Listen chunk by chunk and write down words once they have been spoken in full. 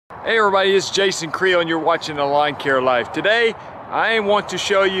Hey everybody, it's Jason Creel and you're watching The Lawn Care Life. Today, I want to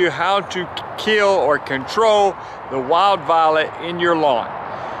show you how to kill or control the wild violet in your lawn.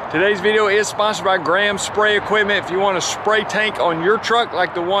 Today's video is sponsored by Graham Spray Equipment. If you want a spray tank on your truck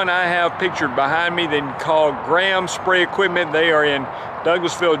like the one I have pictured behind me, then call Graham Spray Equipment. They are in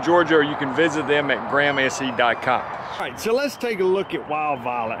Douglasville, Georgia, or you can visit them at grahamse.com. All right, so let's take a look at wild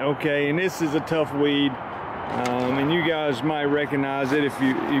violet, okay? And this is a tough weed. And you guys might recognize it if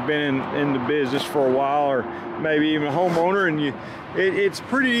you've been in the business for a while, or maybe even a homeowner, and it's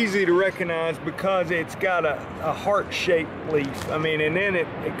pretty easy to recognize because it's got a heart-shaped leaf. I mean, and then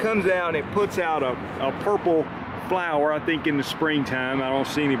it comes out and it puts out a purple flower, I think, in the springtime. I don't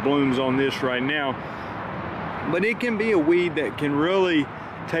see any blooms on this right now, but it can be a weed that can really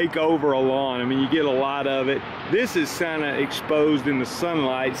take over a lawn. I mean, you get a lot of it. This is kind of exposed in the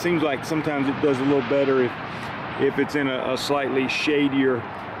sunlight. Seems like sometimes it does a little better if it's in a slightly shadier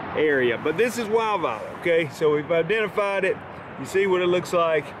area. But this is wild violet, okay? So we've identified it. You see what it looks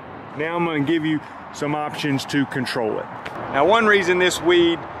like. Now I'm going to give you some options to control it. Now, one reason this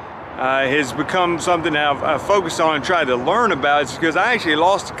weed has become something that I've focused on and tried to learn about is because I actually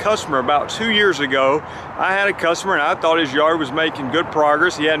lost a customer about 2 years ago. I had a customer and I thought his yard was making good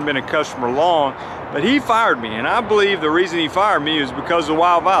progress. He hadn't been a customer long, but he fired me, and I believe the reason he fired me is because of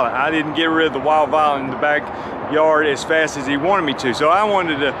wild violet. I didn't get rid of the wild violet in the backyard as fast as he wanted me to. So I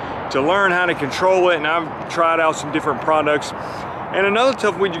wanted to learn how to control it, and I've tried out some different products. And another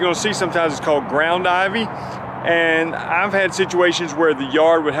tough weed you're gonna see sometimes is called ground ivy. And I've had situations where the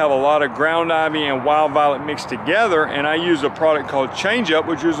yard would have a lot of ground ivy and wild violet mixed together, and I use a product called Change Up,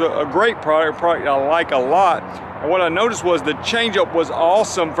 which is a great product I like a lot. And what I noticed was the Change Up was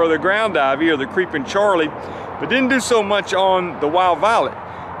awesome for the ground ivy or the creeping Charlie, but didn't do so much on the wild violet.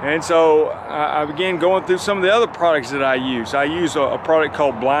 And so I began going through some of the other products that I use. I use a product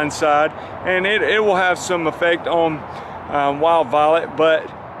called Blindside, and it will have some effect on wild violet. But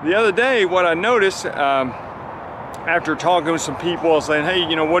the other day, what I noticed, after talking with some people, saying, hey,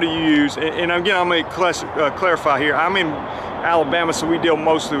 you know, what do you use? And again, I'm going to clarify here. I'm in Alabama, so we deal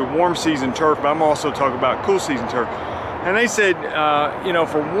mostly with warm season turf, but I'm also talking about cool season turf. And they said, you know,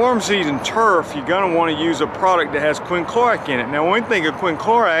 for warm season turf, you're going to want to use a product that has quinclorac in it. Now, when we think of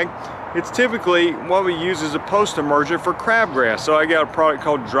quinclorac, it's typically what we use as a post-emergent for crabgrass. So I got a product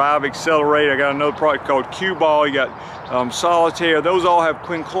called Drive Accelerate. I got another product called Cue Ball. You got Solitaire. Those all have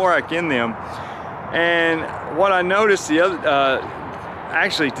quinclorac in them. And what I noticed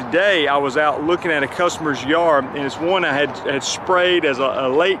actually today, I was out looking at a customer's yard, and it's one I had sprayed as a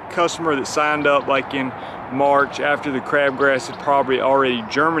late customer that signed up like in March after the crabgrass had probably already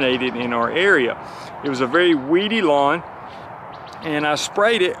germinated in our area. It was a very weedy lawn, and I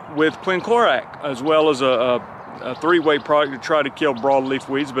sprayed it with quinclorac as well as a three-way product to try to kill broadleaf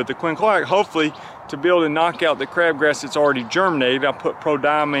weeds, but the quinclorac, hopefully, to be able to knock out the crabgrass that's already germinated. I put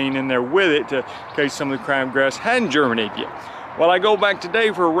prodiamine in there with it in case some of the crabgrass hadn't germinated yet. Well, I go back today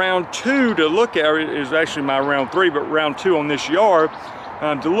for round 2 to look at it. It was actually my round 3, but round 2 on this yard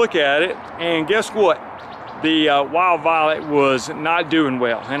to look at it. And guess what? The wild violet was not doing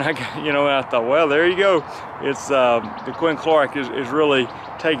well. And I thought, well, there you go. It's the quinclorac is really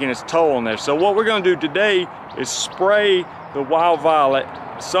taking its toll on there. So what we're going to do today is spray the wild violet,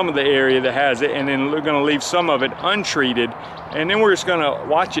 some of the area that has it, and then we're going to leave some of it untreated, and then we're just going to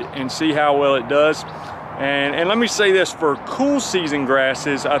watch it and see how well it does. And let me say this, for cool season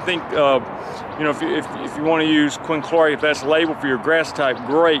grasses, I think you know, if you want to use quinclorac, if that's labeled for your grass type,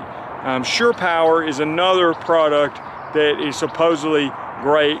 great. Sure Power is another product that is supposedly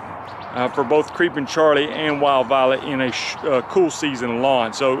great for both Creeping Charlie and wild violet in a cool season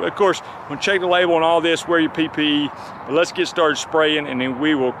lawn. So of course, we'll check the label on all this, wear your PPE, but let's get started spraying, and then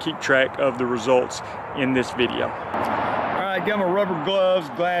we will keep track of the results in this video. All right, got my rubber gloves,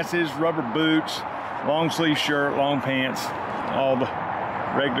 glasses, rubber boots, long sleeve shirt, long pants, all the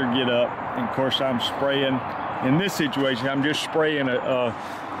regular get up. And of course, I'm spraying, in this situation, I'm just spraying a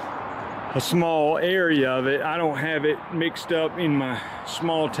small area of it. I don't have it mixed up in my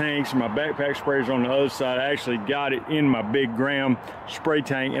small tanks. My backpack sprayers on the other side. I actually got it in my big Graham spray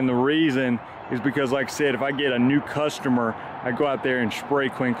tank, and the reason is because, like I said, if I get a new customer, I go out there and spray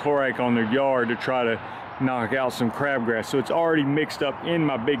quinclorac on their yard to try to knock out some crabgrass. So it's already mixed up in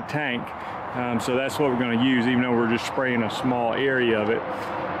my big tank. So that's what we're going to use, even though we're just spraying a small area of it.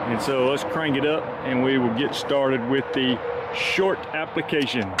 And so let's crank it up, and we will get started with the short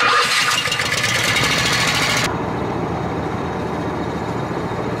application.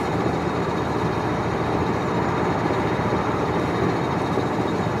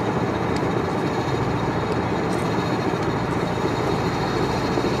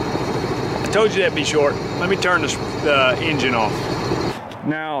 told you that'd be short. Let me turn the engine off.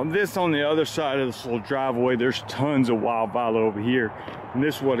 Now, this on the other side of this little driveway, there's tons of wild violet over here. And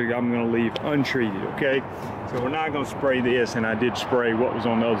this is what I'm gonna leave untreated, okay? So we're not gonna spray this, and I did spray what was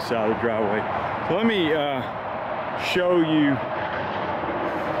on the other side of the driveway. So let me show you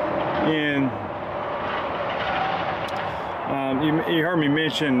you heard me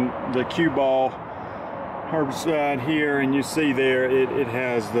mention the cue ball herbicide here, and you see there it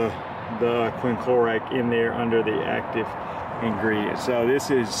has the quinclorac in there under the active ingredient. So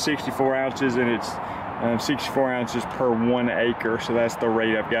this is 64 ounces, and it's 64 ounces per 1 acre, so that's the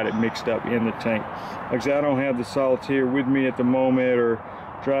rate I've got it mixed up in the tank. Like I said, I don't have the salts here with me at the moment, or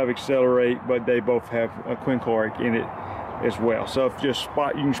Drive Accelerate, but they both have a quinclorac in it as well. So if you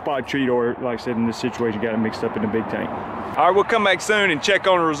can spot treat, or like I said, in this situation, you got it mixed up in the big tank. All right, we'll come back soon and check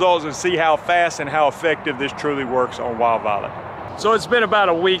on the results and see how fast and how effective this truly works on wild violet. So it's been about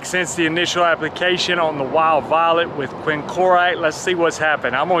a week since the initial application on the wild violet with quinclorac. Let's see what's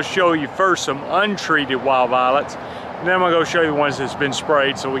happened. I'm gonna show you first some untreated wild violets, and then I'm gonna go show you the ones that's been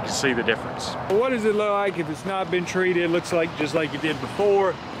sprayed so we can see the difference. What does it look like if it's not been treated? It looks like just like it did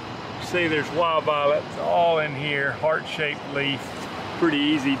before. You see there's wild violets all in here, heart-shaped leaf. Pretty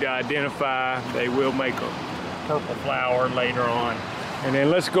easy to identify. They will make a purple flower later on. And then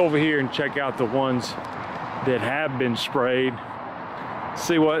let's go over here and check out the ones that have been sprayed.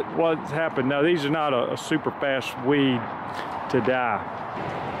 See what's happened. Now, these are not a super fast weed to die.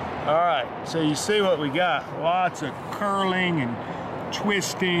 All right, so you see what we got. Lots of curling and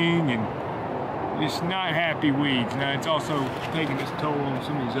twisting and just not happy weeds. Now, it's also taking its toll on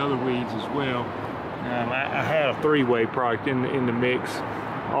some of these other weeds as well. I had a 3-way product in the mix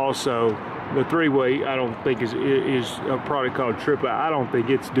also. The 3-way I don't think is a product called Triplet. I don't think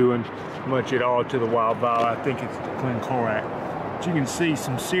it's doing much at all to the wild violet. I think it's the quinclorac. But you can see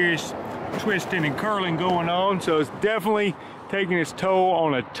some serious twisting and curling going on, so it's definitely taking its toll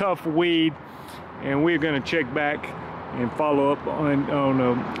on a tough weed, and we're going to check back and follow up on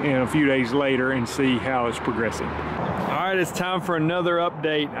in a few days later and see how it's progressing. All right, it's time for another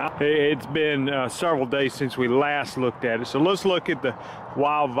update. It's been several days since we last looked at it, so let's look at the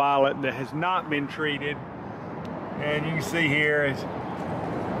wild violet that has not been treated. And you can see here is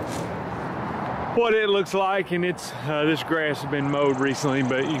what it looks like, and it's this grass has been mowed recently,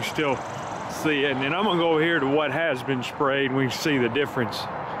 but you can still see it. And then I'm gonna go over here to what has been sprayed, and we can see the difference.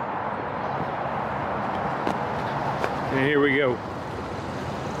 And here we go.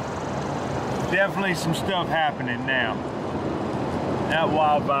 Definitely some stuff happening now. That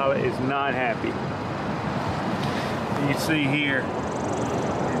wild violet is not happy. You can see here,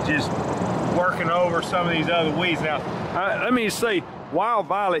 it's just working over some of these other weeds. Now, let me say, wild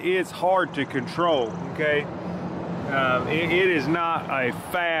violet is hard to control, okay? It is not a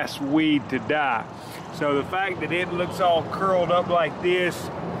fast weed to die. So the fact that it looks all curled up like this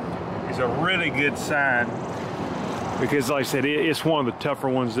is a really good sign, because like I said, it's one of the tougher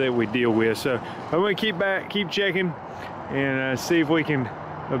ones that we deal with. So I'm gonna keep checking and see if we can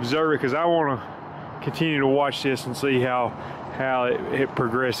observe it, because I want to continue to watch this and see how it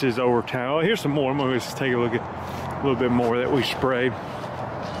progresses over time. Oh, here's some more. I'm gonna just take a look at a little bit more that we sprayed.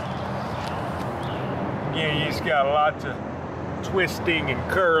 Again, you just got lots of twisting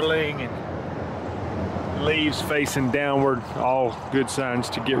and curling and leaves facing downward. All good signs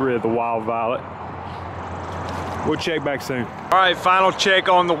to get rid of the wild violet. We'll check back soon. All right, final check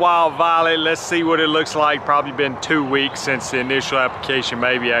on the wild violet. Let's see what it looks like. Probably been 2 weeks since the initial application,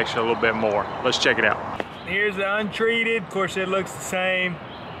 maybe actually a little bit more. Let's check it out. Here's the untreated. Of course, it looks the same.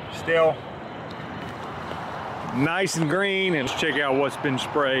 Still nice and green. And let's check out what's been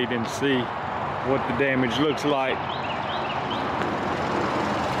sprayed and see what the damage looks like.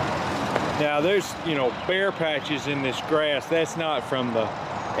 Now there's, you know, bare patches in this grass. That's not from the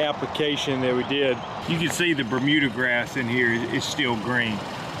application that we did. You can see the Bermuda grass in here is still green.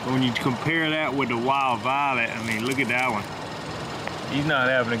 But when you compare that with the wild violet, I mean, look at that one. He's not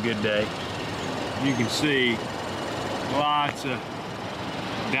having a good day. You can see lots of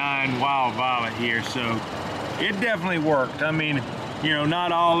dying wild violet here, so it definitely worked. I mean, you know,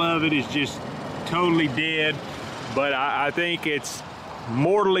 not all of it is just totally dead, but I think it's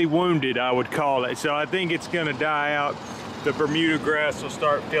mortally wounded, I would call it. So I think it's gonna die out. The Bermuda grass will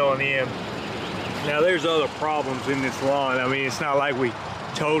start filling in. Now there's other problems in this lawn. I mean, it's not like we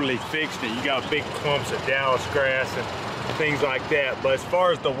totally fixed it. You got big clumps of Dallas grass and things like that. But as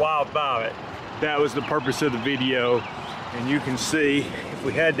far as the wild violet, that was the purpose of the video. And you can see, if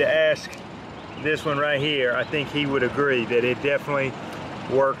we had to ask this one right here, I think he would agree that it definitely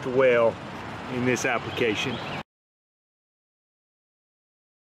worked well in this application.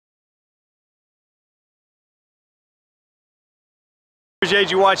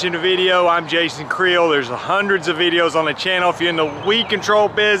 Appreciate you watching the video. I'm Jason Creel. There's hundreds of videos on the channel. If you're in the weed control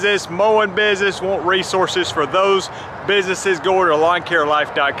business, mowing business, want resources for those businesses, go to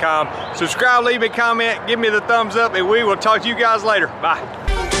lawncarelife.com. Subscribe, leave me a comment, give me the thumbs up, and we will talk to you guys later. Bye.